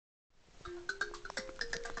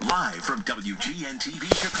Live from WGN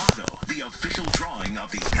TV Chicago, the official drawing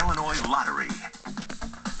of the Illinois Lottery.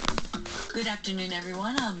 Good afternoon,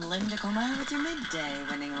 everyone. I'm Linda Comer with your midday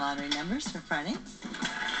winning lottery numbers for Friday,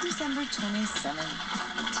 December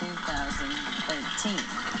 27th, 2013.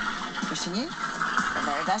 Wishing you the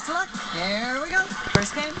very best of luck. Here we go.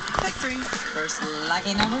 First game, pick 3. First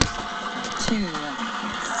lucky number, 2.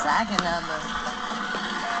 Second number,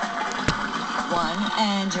 1.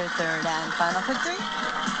 And your third and final pick 3.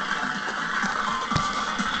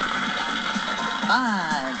 5.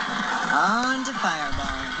 On to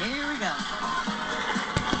Fireball. Here we go.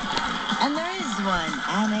 And there is 1,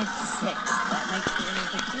 and it's 6. That makes the winning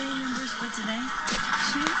pick 3 numbers for today.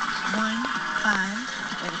 2, 1,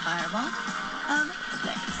 5 with a Fireball of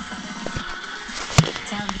 6.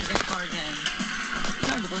 Time to the big four again.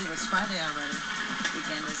 It's hard to believe it's Friday already.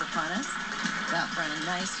 Weekend is upon us. Go out for a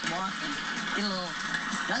nice walk and get a little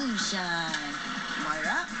sunshine. While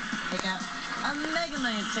you're out, pick out a Mega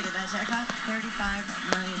Millions ticket. That jackpot, $35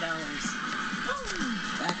 million.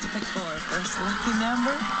 Back to pick 4. First lucky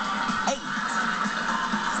number, 8.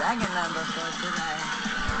 Second number for today,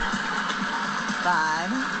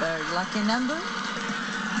 5. Third lucky number,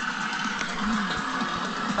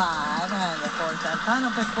 5. And the fourth and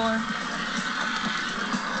final pick 4,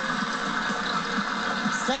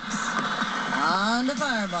 6. On to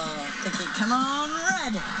Fireball. Thinking, come on,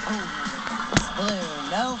 red. Oh, it's blue.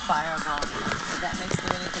 No Fireball. So that makes the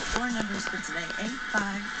winning pick 4 numbers for today. 8,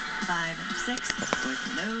 5, 5, 6 with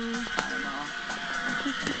no Fireball.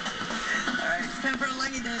 Alright, it's time for a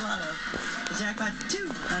Lucky Day Lotto. The jackpot,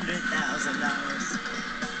 $200,000.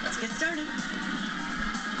 Let's get started.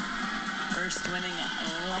 First winning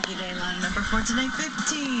Lucky Day Lotto number for today,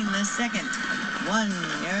 15. The second, 1.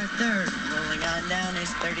 Your third. Rolling on down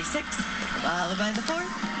is 36. Followed by the fourth,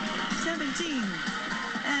 17.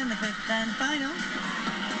 And the fifth and final,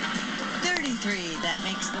 33. That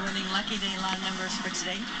makes the winning Lucky Day Lotto numbers for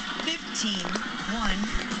today, 15, 1,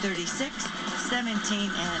 36, 17,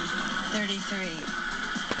 and 33.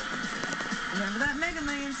 Remember that Mega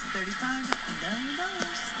Millions, $35 million.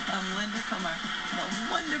 I'm Linda Comer. Have a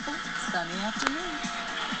wonderful sunny afternoon.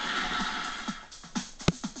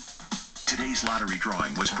 Today's lottery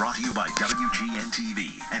drawing was brought to you by WGN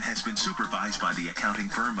TV and has been supervised by the accounting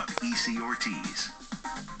firm of E.C. Ortiz.